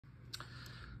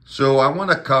So I want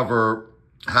to cover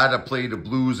how to play the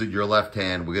blues in your left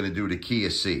hand. We're going to do the key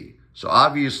of C. So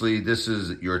obviously this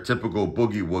is your typical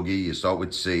boogie woogie. You start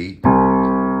with C, E,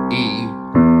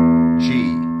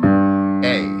 G,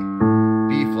 A,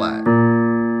 B flat,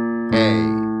 A,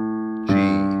 G,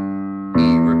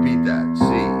 E. Repeat that. C,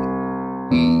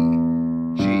 E,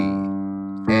 G,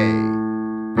 A,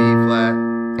 B flat,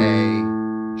 A,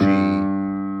 G,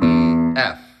 E,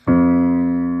 F,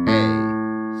 A,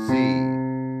 C,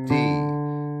 D,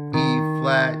 E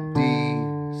flat, D,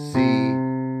 C,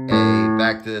 A.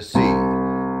 Back to C, E,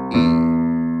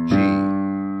 G,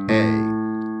 A,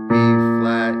 B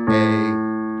flat, A,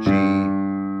 G,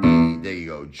 E. There you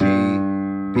go. G,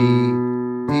 B,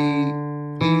 D,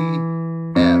 E,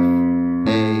 F,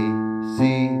 A, C,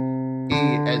 E,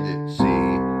 and then C,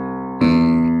 E,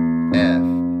 F,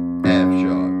 F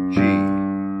sharp, G,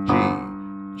 G,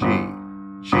 G,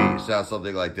 G. It sounds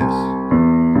something like this.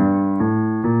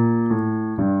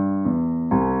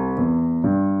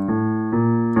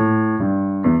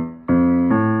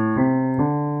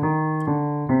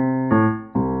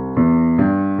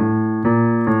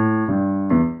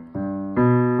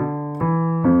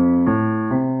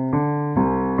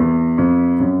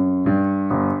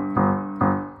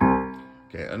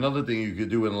 Another thing you could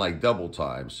do in like double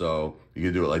time. So you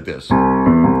could do it like this.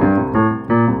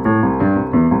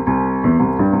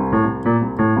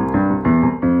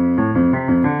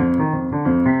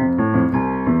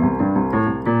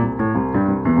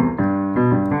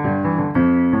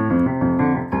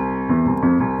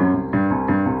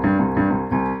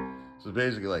 So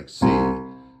basically like C,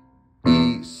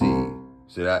 E, C.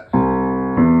 See that?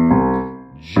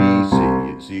 G, C.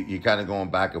 So you're kind of going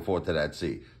back and forth to that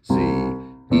C. C,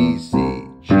 E, C,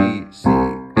 G, C,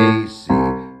 A, C,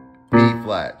 B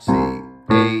flat, C,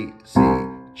 A, C,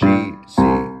 G, C,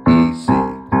 E, C.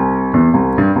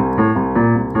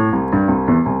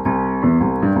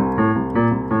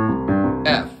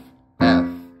 F, F,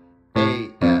 A,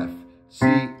 F, C,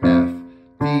 F,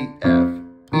 D, F,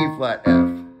 E flat, F,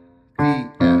 D,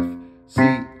 F, C,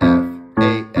 F,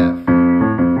 A, F.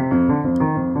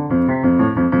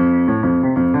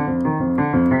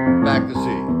 Back to C.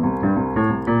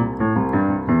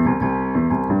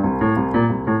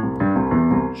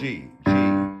 G, G,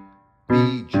 B,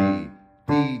 G,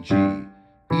 D, G,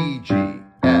 E, G,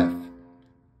 F,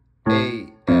 A,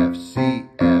 F, C,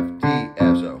 F, D,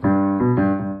 F. So,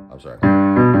 I'm sorry.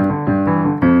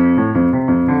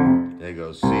 There you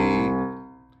go. C,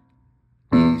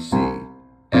 E, C,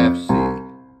 F, C,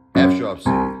 F sharp C,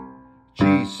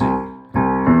 G, C.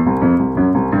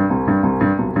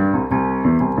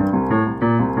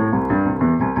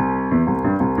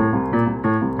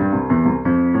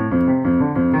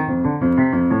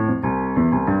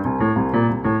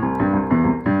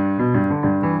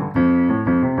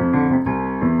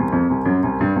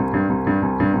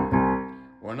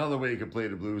 Another way you can play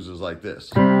the blues is like this.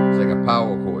 It's like a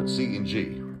power chord, C and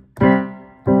G. So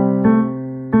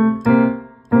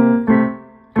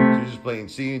you're just playing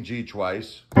C and G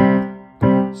twice,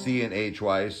 C and A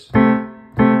twice,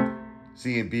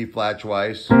 C and B flat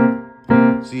twice,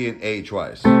 C and A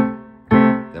twice.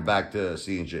 Then back to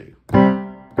C and G.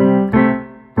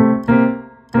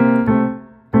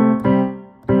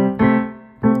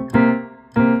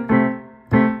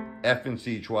 F and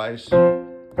C twice.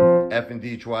 F and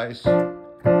D twice,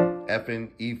 F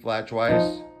and E flat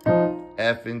twice,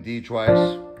 F and D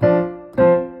twice,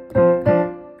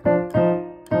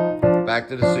 back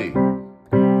to the C.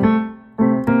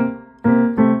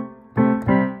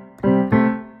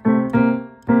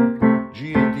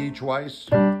 G and D twice,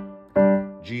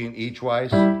 G and E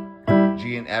twice,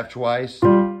 G and F twice,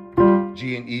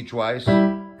 G and E twice,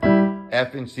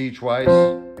 F and C twice,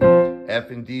 F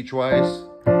and D twice,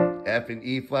 F and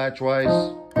E flat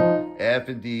twice, F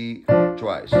and D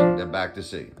twice, then back to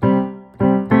C.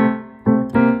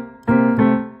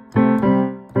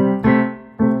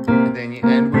 And then you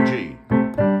end with G.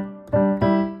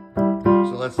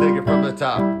 So let's take it from the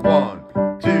top.